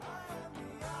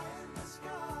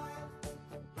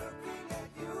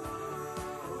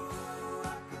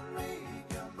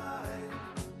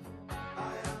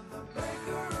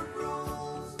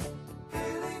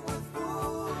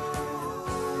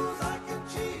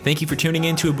Thank you for tuning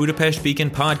in to a Budapest Beacon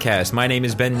podcast. My name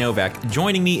is Ben Novak.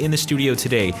 Joining me in the studio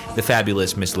today, the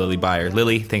fabulous Miss Lily Beyer.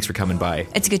 Lily, thanks for coming by.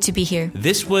 It's good to be here.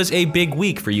 This was a big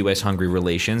week for U.S.-Hungary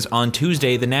relations. On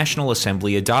Tuesday, the National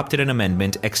Assembly adopted an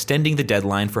amendment extending the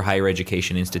deadline for higher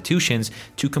education institutions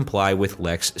to comply with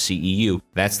Lex CEU.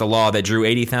 That's the law that drew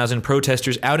 80,000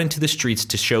 protesters out into the streets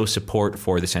to show support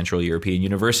for the Central European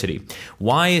University.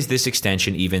 Why is this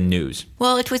extension even news?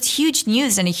 Well, it was huge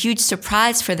news and a huge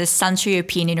surprise for the Central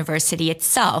European University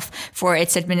itself, for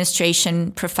its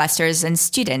administration, professors, and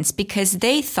students, because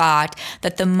they thought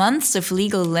that the months of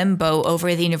legal limbo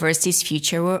over the university's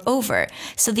future were over.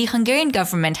 So the Hungarian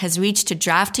government has reached a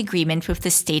draft agreement with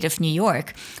the state of New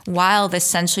York, while the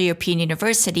Central European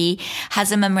University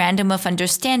has a memorandum of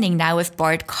understanding now with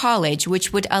Bard College,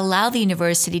 which would allow the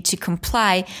university to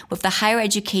comply with the higher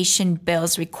education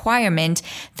bill's requirement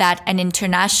that an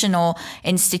international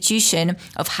institution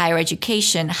of higher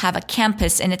education have a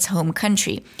campus in its home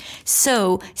country.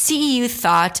 So CEU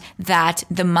thought that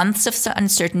the months of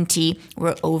uncertainty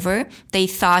were over. They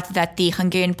thought that the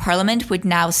Hungarian parliament would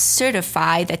now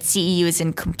certify that CEU is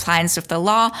in compliance with the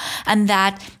law and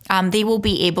that they will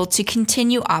be able to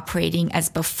continue operating as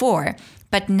before.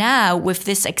 But now, with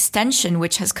this extension,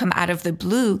 which has come out of the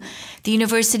blue, the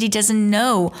university doesn't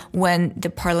know when the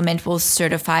parliament will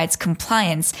certify its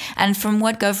compliance. And from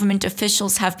what government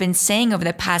officials have been saying over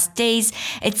the past days,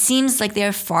 it seems like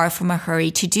they're far from a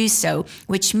hurry to do so,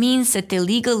 which means that the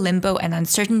legal limbo and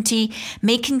uncertainty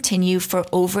may continue for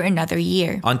over another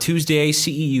year. On Tuesday,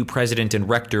 CEU President and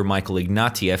Rector Michael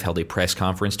Ignatieff held a press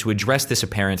conference to address this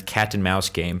apparent cat-and-mouse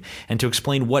game and to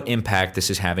explain what impact this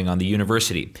is having on the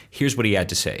university. Here's what he had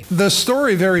to say. The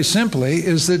story, very simply,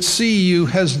 is that CEU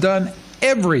has done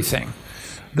everything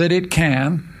that it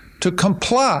can to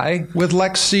comply with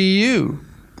Lex CEU.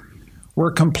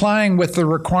 We're complying with the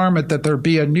requirement that there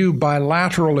be a new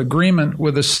bilateral agreement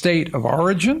with a state of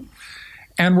origin,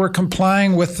 and we're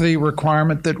complying with the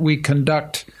requirement that we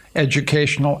conduct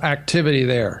educational activity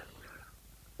there.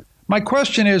 My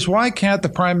question is, why can't the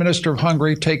Prime Minister of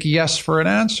Hungary take yes for an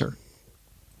answer?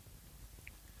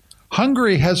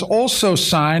 Hungary has also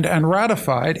signed and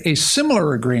ratified a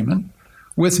similar agreement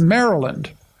with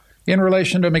Maryland in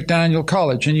relation to McDaniel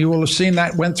College, and you will have seen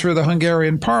that went through the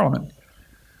Hungarian parliament.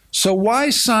 So why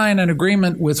sign an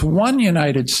agreement with one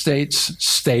United States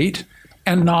state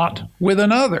and not with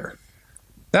another?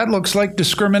 That looks like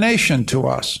discrimination to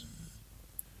us.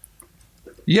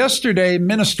 Yesterday,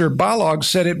 Minister Balog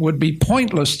said it would be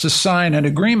pointless to sign an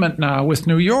agreement now with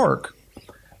New York.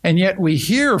 And yet we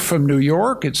hear from New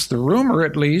York, it's the rumor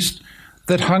at least,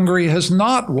 that Hungary has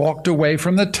not walked away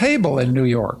from the table in New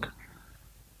York.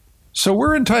 So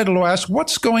we're entitled to ask,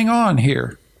 what's going on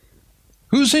here?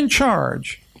 Who's in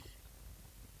charge?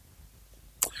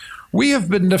 We have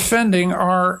been defending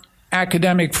our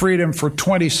academic freedom for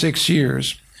 26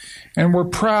 years, and we're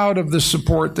proud of the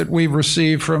support that we've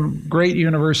received from great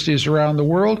universities around the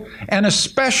world, and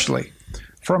especially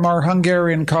from our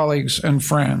Hungarian colleagues and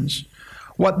friends.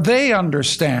 What they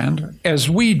understand, as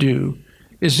we do,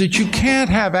 is that you can't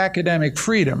have academic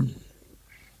freedom.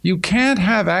 You can't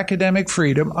have academic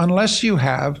freedom unless you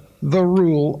have the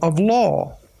rule of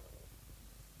law.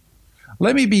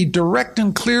 Let me be direct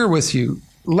and clear with you.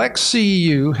 Lex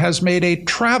CEU has made a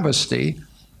travesty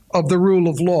of the rule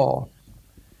of law.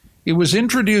 It was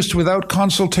introduced without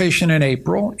consultation in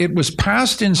April. It was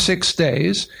passed in 6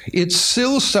 days. It's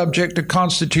still subject to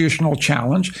constitutional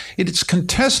challenge. It's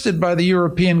contested by the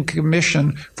European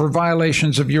Commission for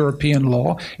violations of European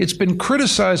law. It's been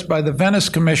criticized by the Venice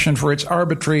Commission for its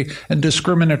arbitrary and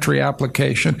discriminatory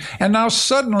application. And now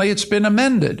suddenly it's been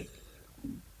amended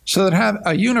so that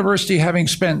a university having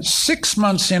spent 6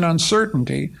 months in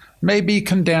uncertainty may be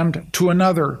condemned to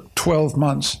another 12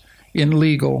 months in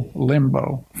legal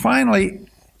limbo. Finally,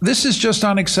 this is just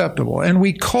unacceptable, and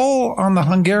we call on the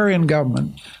Hungarian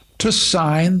government to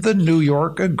sign the New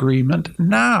York Agreement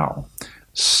now,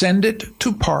 send it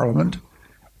to Parliament,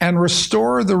 and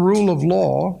restore the rule of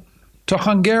law to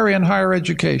Hungarian higher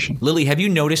education. Lily, have you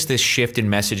noticed this shift in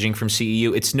messaging from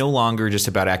CEU? It's no longer just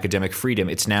about academic freedom.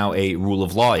 It's now a rule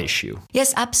of law issue.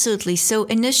 Yes, absolutely. So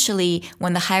initially,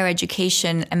 when the higher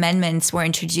education amendments were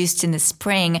introduced in the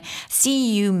spring,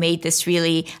 CEU made this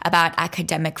really about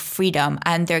academic freedom,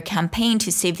 and their campaign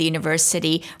to save the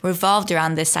university revolved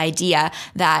around this idea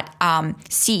that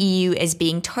CEU is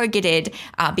being targeted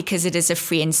because it is a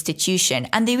free institution.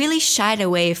 And they really shied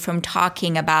away from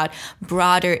talking about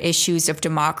broader issues views of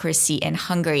democracy in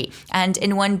Hungary. And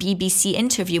in one BBC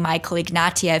interview, Michael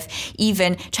Ignatieff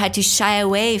even tried to shy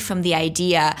away from the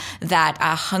idea that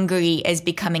Hungary is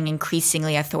becoming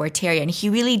increasingly authoritarian. He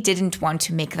really didn't want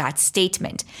to make that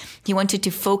statement. He wanted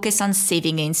to focus on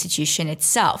saving the institution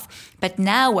itself. But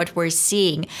now what we're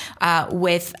seeing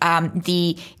with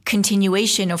the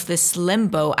continuation of this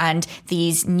limbo and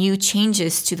these new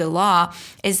changes to the law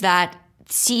is that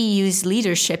CEU's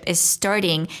leadership is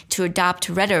starting to adopt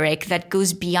rhetoric that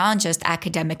goes beyond just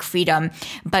academic freedom,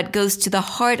 but goes to the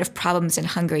heart of problems in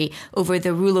Hungary over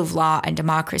the rule of law and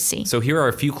democracy. So here are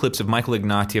a few clips of Michael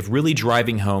Ignatieff really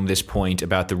driving home this point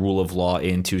about the rule of law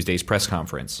in Tuesday's press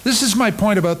conference. This is my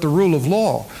point about the rule of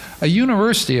law. A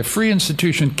university, a free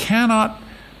institution, cannot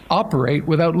operate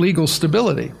without legal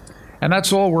stability. And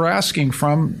that's all we're asking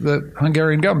from the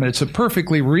Hungarian government. It's a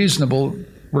perfectly reasonable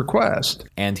request.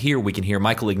 And here we can hear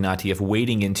Michael Ignatieff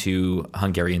wading into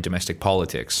Hungarian domestic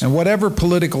politics. And whatever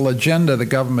political agenda the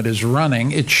government is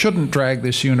running, it shouldn't drag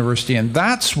this university in.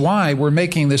 That's why we're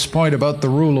making this point about the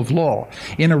rule of law.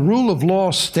 In a rule of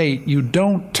law state, you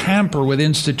don't tamper with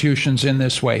institutions in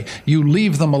this way. You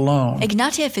leave them alone.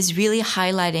 Ignatieff is really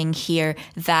highlighting here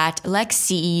that Lex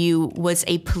CEU was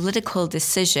a political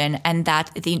decision and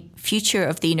that the future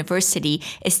of the university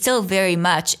is still very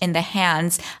much in the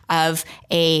hands of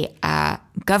a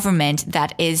government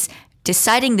that is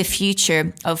deciding the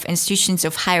future of institutions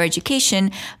of higher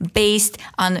education based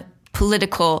on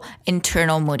political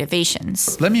internal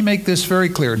motivations. Let me make this very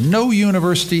clear. No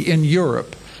university in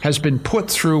Europe has been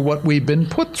put through what we've been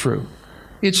put through.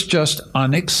 It's just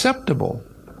unacceptable.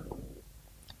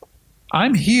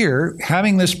 I'm here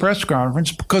having this press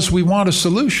conference because we want a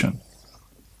solution.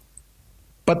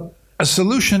 But a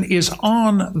solution is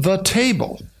on the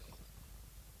table.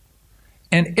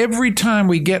 And every time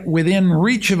we get within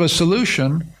reach of a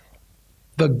solution,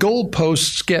 the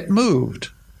goalposts get moved.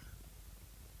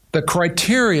 The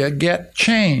criteria get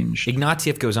changed.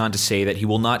 Ignatieff goes on to say that he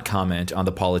will not comment on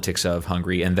the politics of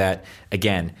Hungary and that,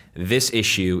 again, this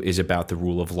issue is about the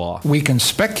rule of law. We can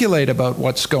speculate about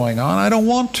what's going on. I don't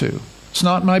want to. It's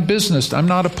not my business. I'm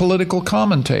not a political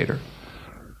commentator.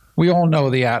 We all know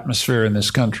the atmosphere in this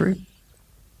country.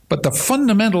 But the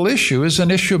fundamental issue is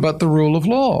an issue about the rule of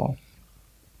law.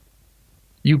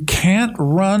 You can't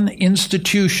run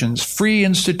institutions, free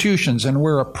institutions, and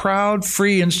we're a proud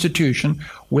free institution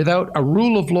without a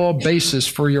rule of law basis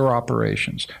for your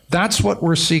operations. That's what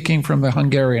we're seeking from the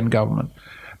Hungarian government.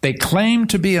 They claim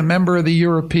to be a member of the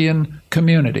European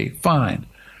community. Fine.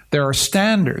 There are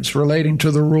standards relating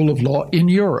to the rule of law in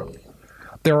Europe.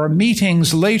 There are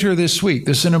meetings later this week.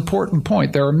 This is an important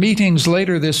point. There are meetings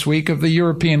later this week of the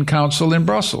European Council in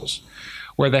Brussels,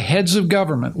 where the heads of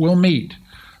government will meet.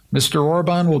 Mr.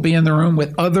 Orban will be in the room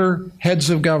with other heads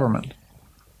of government.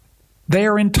 They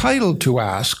are entitled to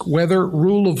ask whether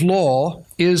rule of law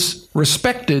is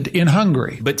respected in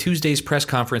Hungary. But Tuesday's press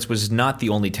conference was not the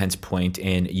only tense point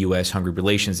in U.S.-Hungary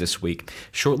relations this week.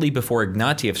 Shortly before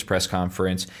Ignatieff's press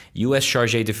conference, U.S.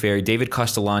 Chargé d'Affaires David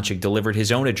Kostelanchik delivered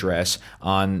his own address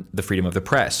on the freedom of the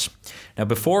press. Now,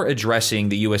 before addressing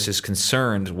the U.S.'s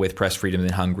concerns with press freedom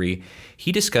in Hungary,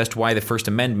 he discussed why the First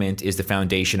Amendment is the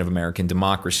foundation of American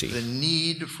democracy. The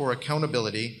need for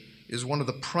accountability is one of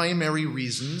the primary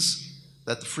reasons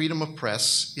that the freedom of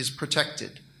press is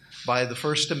protected by the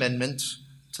First Amendment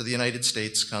to the United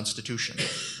States Constitution.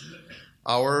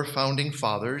 Our founding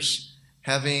fathers,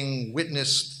 having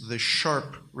witnessed the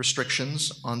sharp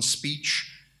restrictions on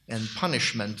speech and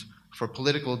punishment for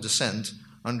political dissent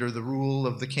under the rule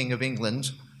of the King of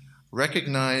England,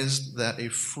 recognized that a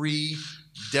free,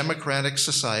 democratic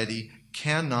society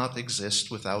cannot exist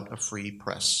without a free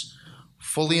press,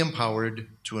 fully empowered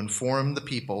to inform the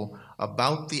people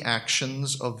about the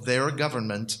actions of their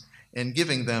government and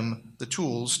giving them the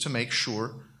tools to make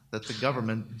sure that the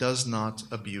government does not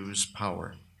abuse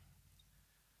power.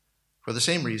 For the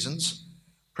same reasons,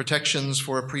 protections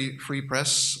for a free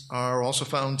press are also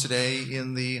found today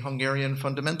in the Hungarian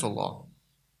fundamental law.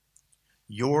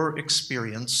 Your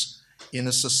experience in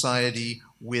a society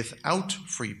without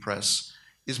free press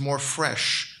is more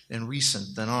fresh and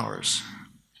recent than ours.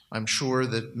 I'm sure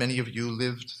that many of you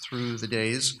lived through the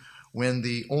days when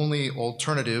the only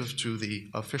alternative to the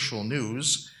official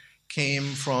news came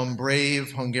from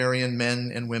brave Hungarian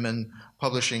men and women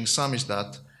publishing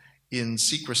samizdat in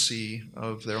secrecy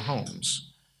of their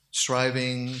homes,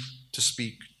 striving to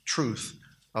speak truth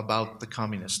about the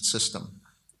communist system.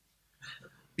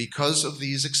 Because of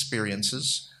these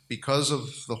experiences, because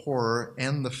of the horror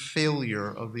and the failure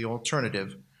of the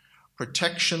alternative,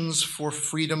 protections for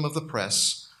freedom of the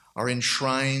press are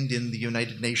enshrined in the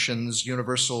United Nations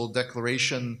Universal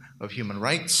Declaration of Human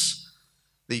Rights,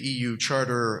 the EU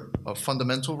Charter of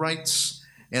Fundamental Rights,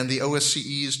 and the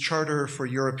OSCE's Charter for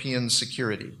European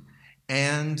Security,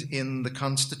 and in the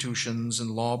constitutions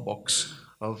and law books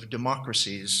of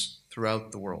democracies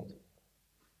throughout the world.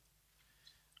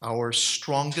 Our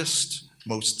strongest,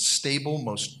 most stable,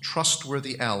 most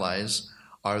trustworthy allies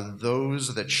are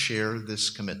those that share this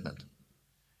commitment.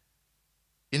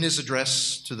 In his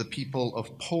address to the people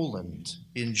of Poland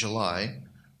in July,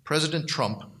 President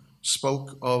Trump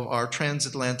spoke of our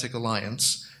transatlantic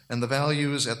alliance and the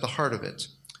values at the heart of it.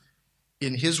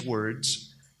 In his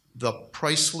words, the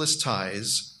priceless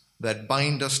ties that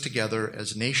bind us together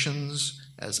as nations,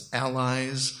 as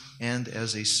allies, and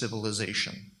as a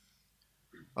civilization.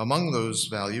 Among those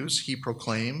values, he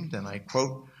proclaimed, and I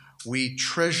quote, "We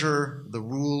treasure the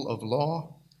rule of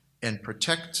law and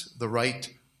protect the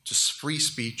right to free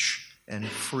speech and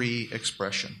free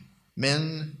expression.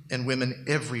 Men and women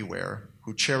everywhere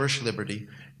who cherish liberty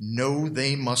know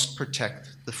they must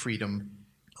protect the freedom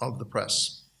of the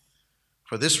press.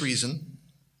 For this reason,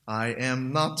 I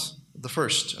am not the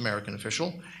first American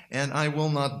official, and I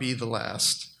will not be the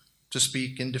last to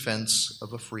speak in defense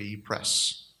of a free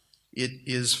press. It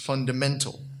is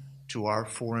fundamental to our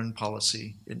foreign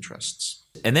policy interests."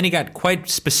 And then he got quite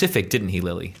specific, didn't he,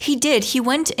 Lily? He did. He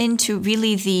went into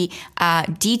really the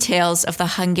details of the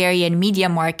Hungarian media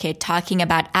market, talking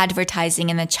about advertising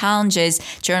and the challenges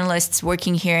journalists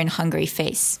working here in Hungary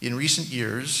face. In recent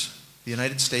years, the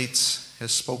United States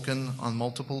has spoken on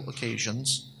multiple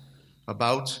occasions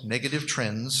about negative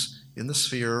trends in the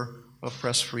sphere of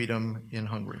press freedom in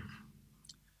Hungary.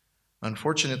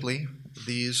 Unfortunately,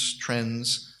 these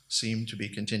trends seem to be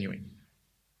continuing.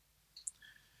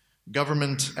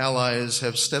 Government allies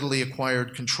have steadily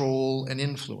acquired control and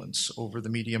influence over the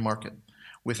media market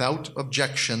without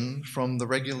objection from the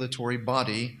regulatory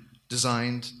body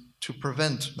designed to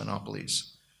prevent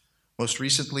monopolies. Most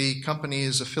recently,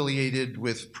 companies affiliated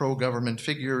with pro-government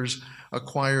figures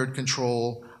acquired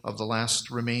control of the last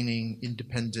remaining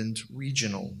independent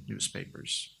regional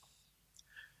newspapers.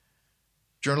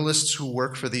 Journalists who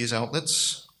work for these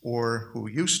outlets, or who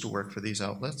used to work for these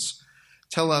outlets,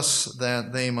 tell us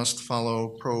that they must follow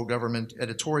pro-government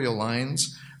editorial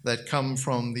lines that come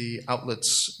from the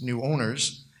outlet's new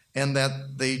owners, and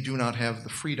that they do not have the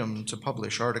freedom to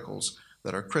publish articles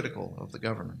that are critical of the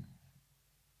government.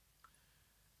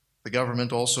 The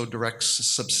government also directs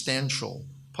substantial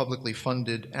publicly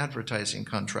funded advertising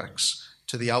contracts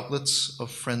to the outlets of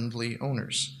friendly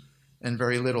owners, and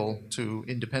very little to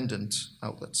independent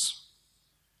outlets.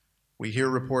 We hear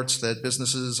reports that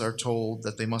businesses are told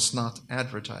that they must not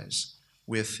advertise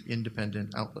with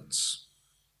independent outlets.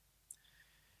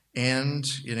 And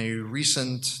in a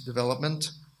recent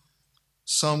development,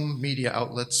 some media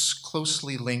outlets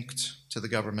closely linked to the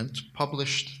government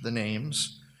published the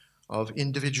names of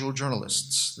individual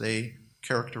journalists they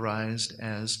characterized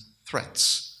as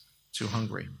threats to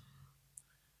Hungary.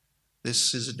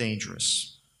 This is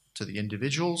dangerous to the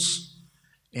individuals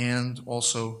and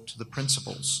also to the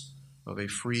principles of a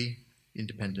free,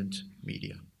 independent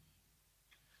media.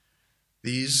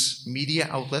 These media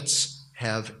outlets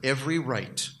have every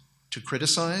right to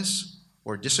criticize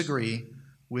or disagree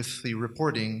with the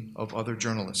reporting of other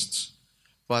journalists,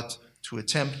 but to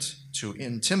attempt to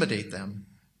intimidate them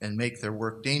and make their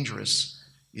work dangerous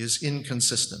is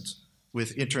inconsistent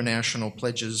with international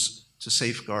pledges to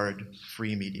safeguard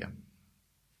free media.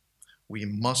 We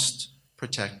must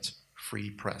protect free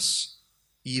press,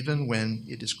 even when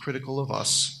it is critical of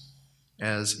us,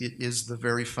 as it is the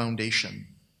very foundation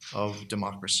of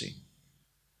democracy.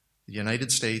 The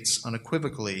United States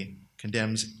unequivocally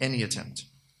condemns any attempt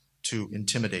to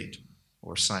intimidate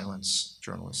or silence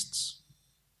journalists.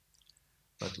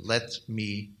 But let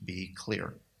me be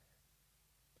clear.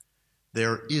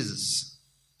 There is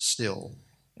still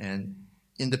an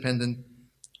independent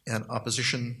and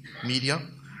opposition media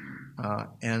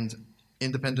and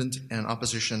independent and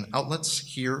opposition outlets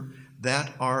here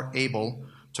that are able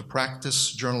to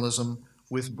practice journalism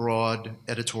with broad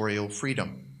editorial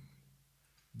freedom.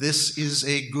 This is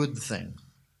a good thing.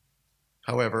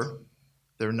 However,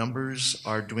 their numbers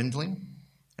are dwindling,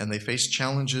 and they face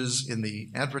challenges in the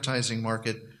advertising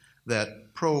market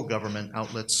that pro-government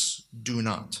outlets do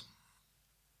not.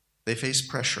 They face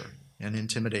pressure and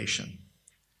intimidation.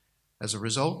 As a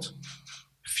result,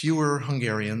 fewer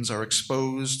Hungarians are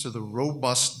exposed to the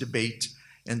robust debate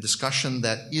and discussion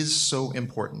that is so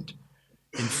important,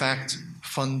 in fact,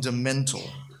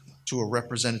 fundamental to a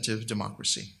representative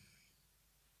democracy.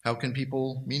 How can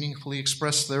people meaningfully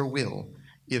express their will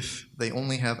if they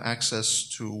only have access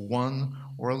to one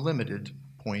or a limited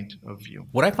point of view.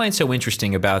 What I find so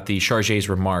interesting about the Chargé's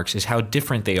remarks is how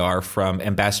different they are from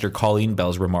Ambassador Colleen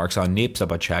Bell's remarks on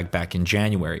Népszabadság back in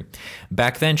January.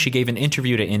 Back then, she gave an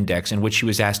interview to Index in which she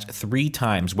was asked 3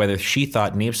 times whether she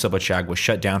thought Népszabadság was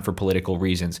shut down for political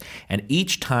reasons. And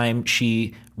each time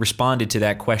she responded to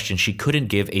that question, she couldn't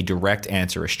give a direct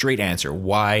answer, a straight answer.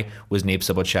 Why was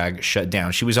Népszabadság shut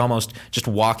down? She was almost just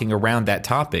walking around that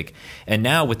topic. And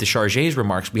now with the Chargé's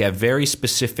remarks, we have very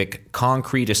specific,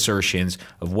 concrete assertions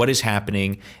of what is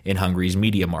happening in Hungary's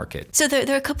media market. So there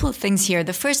are a couple of things here.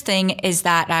 The first thing is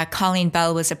that Colleen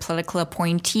Bell was a political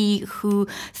appointee who,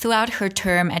 throughout her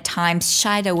term, at times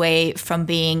shied away from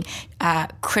being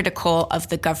critical of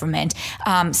the government.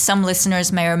 Some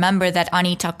listeners may remember that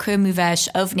Anita Kőműves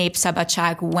of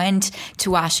Népszabadság went to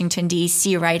Washington,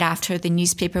 D.C. right after the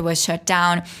newspaper was shut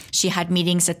down. She had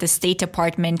meetings at the State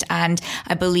Department, and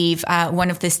I believe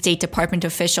one of the State Department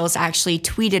officials actually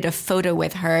tweeted a photo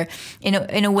with her,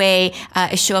 in a way,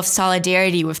 a show of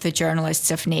solidarity with the journalists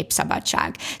of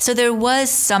Népszabadság. So there was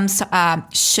some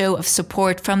show of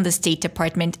support from the State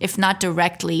Department, if not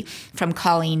directly from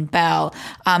Colleen Bell,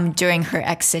 during her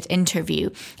exit interview.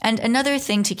 And another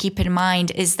thing to keep in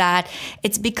mind is that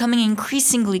it's becoming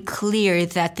increasingly clear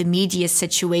that the media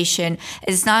situation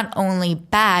is not only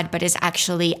bad, but is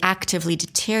actually actively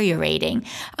deteriorating.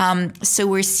 So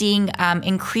we're seeing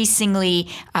increasingly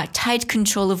tight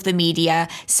control of the media.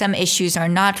 Some issues are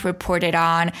not reported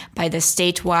on by the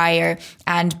State Wire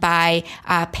and by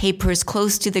papers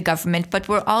close to the government, but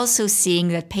we're also seeing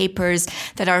that papers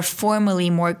that are formally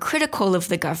more critical of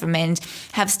the government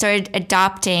have started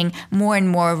adopting more and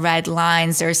more red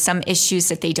lines. There are some issues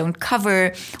that they don't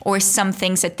cover, or some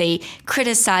things that they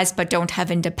criticize but don't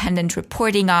have independent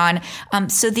reporting on.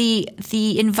 So the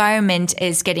environment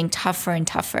is getting tougher and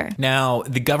tougher. Now,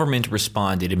 the government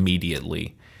responded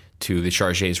immediately to the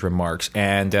Chargé's remarks.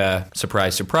 And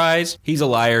surprise, surprise, he's a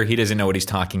liar. He doesn't know what he's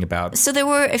talking about. So there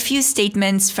were a few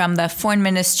statements from the foreign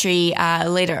ministry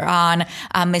later on.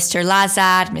 Mr.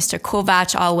 Lazar, Mr.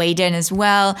 Kovács all weighed in as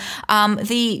well.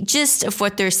 The gist of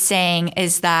what they're saying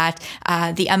is that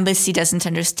the embassy doesn't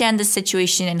understand the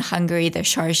situation in Hungary. The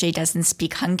Chargé doesn't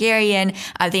speak Hungarian.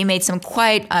 They made some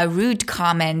quite rude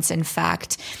comments, in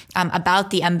fact,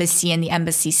 about the embassy and the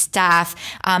embassy staff.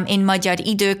 In Magyar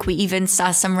Idők, we even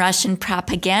saw some Russian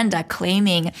propaganda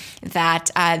claiming that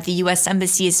the U.S.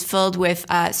 embassy is filled with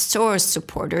Soros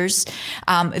supporters.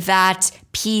 That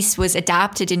piece was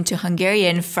adapted into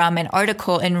Hungarian from an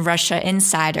article in Russia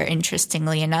Insider,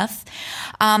 interestingly enough.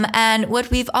 And what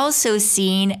we've also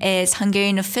seen is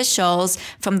Hungarian officials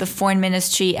from the foreign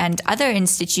ministry and other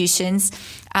institutions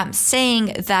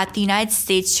saying that the United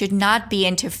States should not be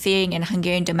interfering in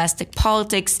Hungarian domestic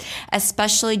politics,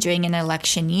 especially during an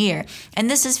election year. And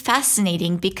this is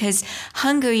fascinating because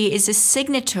Hungary is a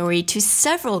signatory to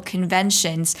several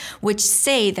conventions which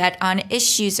say that on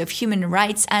issues of human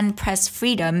rights and press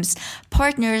freedoms,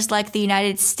 partners like the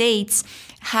United States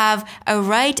have a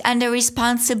right and a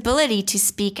responsibility to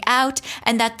speak out,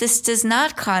 and that this does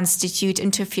not constitute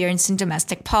interference in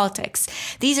domestic politics.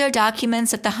 These are documents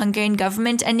that the Hungarian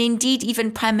government, and indeed even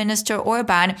Prime Minister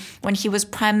Orbán, when he was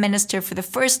Prime Minister for the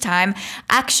first time,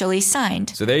 actually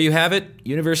signed. So there you have it,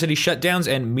 university shutdowns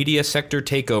and media sector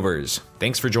takeovers.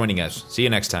 Thanks for joining us. See you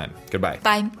next time. Goodbye.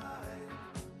 Bye.